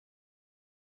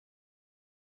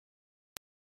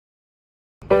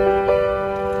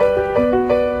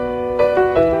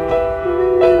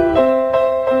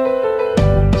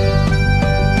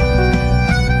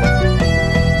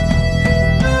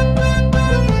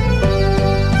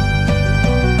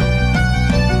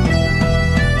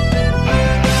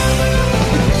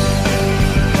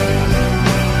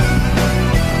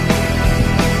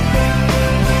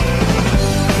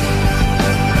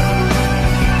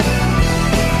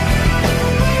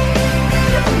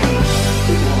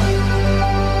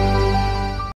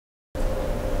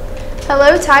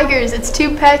Hello Tigers, it's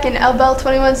 2 Peck and LBell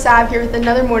 21 Sav here with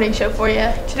another morning show for you.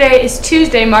 Today is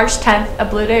Tuesday, March 10th, a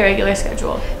Blue Day regular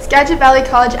schedule. Skagit Valley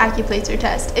College AccuPlacer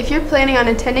test. If you're planning on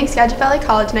attending Skagit Valley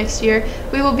College next year,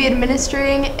 we will be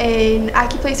administering an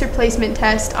AccuPlacer placement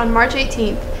test on March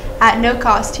 18th at no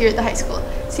cost here at the high school.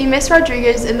 See Ms.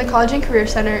 Rodriguez in the College and Career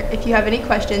Center if you have any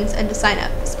questions and to sign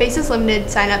up. Space is limited,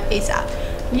 sign up ASAP.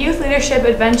 Youth Leadership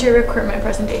Adventure Recruitment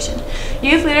Presentation.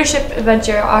 Youth Leadership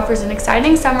Adventure offers an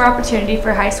exciting summer opportunity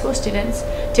for high school students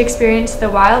to experience the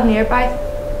wild nearby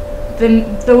through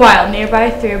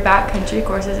backcountry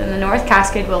courses in the North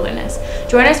Cascade Wilderness.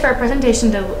 Join us for a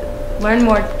presentation to learn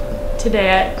more today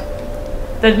at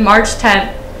the March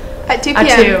 10th at 2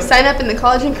 p.m. Sign up in the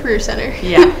College and Career Center.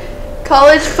 Yeah.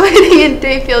 College planning and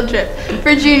day field trip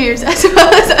for juniors as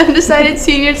well as undecided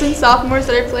seniors and sophomores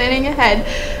that are planning ahead.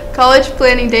 College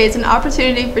Planning Day is an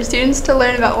opportunity for students to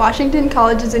learn about Washington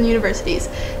colleges and universities.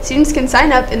 Students can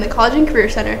sign up in the College and Career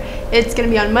Center. It's going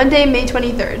to be on Monday, May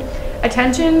 23rd.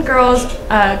 Attention girls,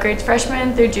 grades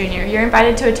freshman through junior. You're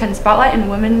invited to attend Spotlight and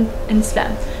Women in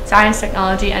STEM, Science,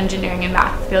 Technology, Engineering, and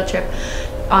Math field trip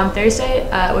on Thursday,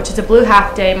 which is a blue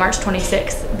half day, March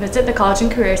 26th. Visit the College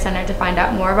and Career Center to find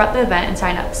out more about the event and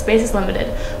sign up. Space is limited.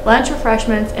 Lunch,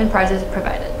 refreshments, and prizes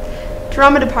provided.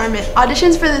 Drama Department.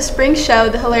 Auditions for the spring show,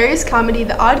 the hilarious comedy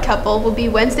The Odd Couple, will be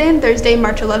Wednesday and Thursday,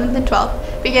 March 11th and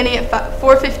 12th, beginning at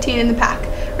 4:15 in the Pack.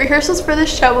 Rehearsals for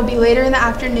this show will be later in the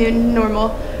afternoon than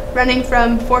normal, running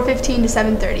from 4:15 to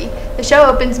 7:30. The show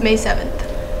opens May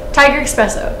 7th. Tiger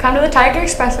Espresso. Come to the Tiger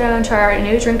Espresso and try our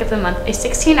new drink of the month, a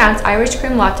 16-ounce Irish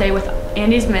cream latte with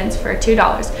Andy's mints for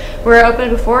 $2. We're open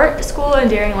before school and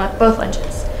during both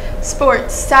lunches.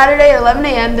 Sports. Saturday, 11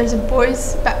 a.m., there's a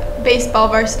boys baseball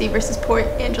varsity versus Port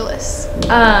Angeles.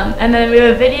 And then we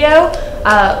have a video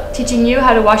teaching you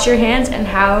how to wash your hands and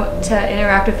how to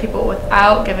interact with people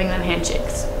without giving them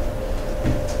handshakes.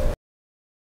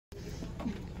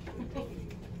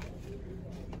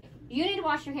 You need to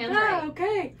wash your hands right.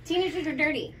 Okay. Teenagers are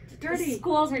dirty. Dirty.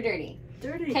 Schools are dirty.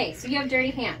 Dirty. Okay, so you have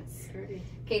dirty hands. Dirty.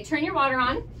 Okay, turn your water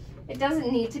on. It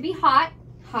doesn't need to be hot.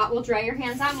 Hot will dry your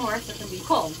hands out more, so it can be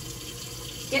cold.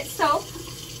 Get soap.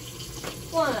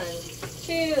 1,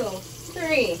 2,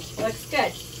 3. Looks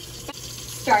good.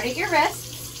 Start at your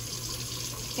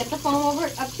wrist. Get the foam over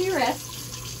up to your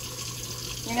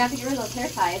wrist. You're gonna have to get rid of those hair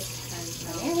ties.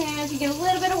 On your hands, you get a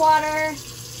little bit of water.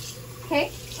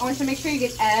 Okay, I want you to make sure you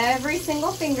get every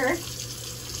single finger.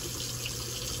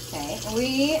 Okay, and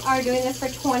we are doing this for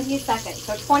 20 seconds.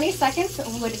 So 20 seconds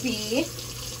would be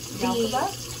the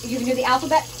alphabet? You can do the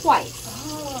alphabet twice.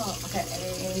 Oh, okay.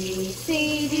 A, B,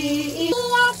 C, D, E,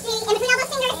 F, G. And between all those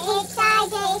fingers, H, I,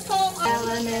 J, K, L,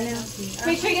 M, N, O, P.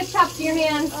 Make sure you get the tops of your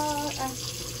hands.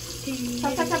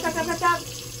 Top, top, top, top, top, top, top.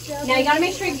 Now you gotta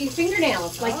make sure you get your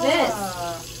fingernails like this.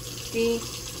 See?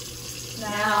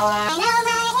 Now, I know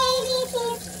my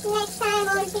ABCs. Next time,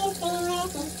 won't you sing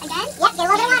with me again? Yep, get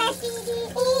a little bit of water. C, D,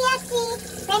 E, F, G.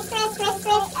 Press, press, press,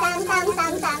 press. Thumb, thumb,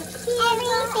 thumb, thumb. Every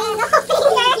single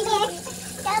finger here.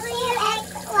 W, X,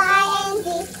 Y, and Z.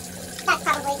 That's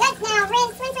probably good. Now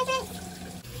rinse, rinse, rinse, rinse.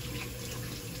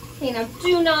 okay, now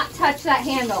do not touch that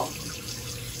handle.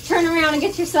 Turn around and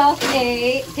get yourself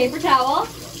a paper towel.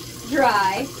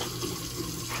 Dry.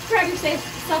 Grab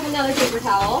yourself another paper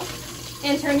towel.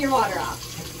 And turn your water off.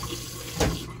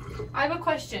 I have a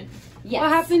question. Yes. What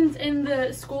happens in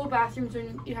the school bathrooms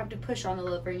when you have to push on the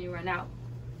lever and you run out?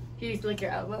 Do you use like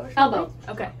your elbow or something? Elbow.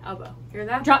 Okay, elbow. Hear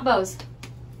that? Drop bows.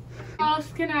 How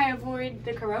else can I avoid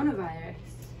the coronavirus?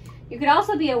 You could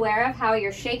also be aware of how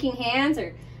you're shaking hands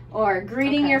or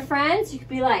greeting your friends. You could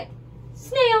be like,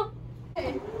 snail.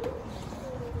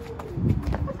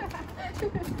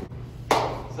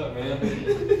 What's up, man?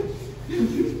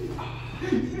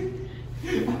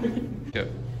 Yep.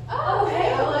 Oh,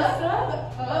 hey,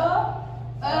 Alyssa.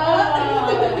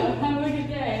 Have a good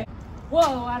day.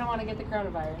 Whoa, I don't want to get the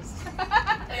coronavirus.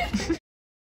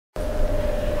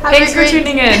 Thanks for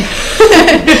tuning in.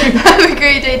 Have a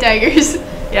great day, Tigers.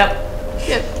 Yep.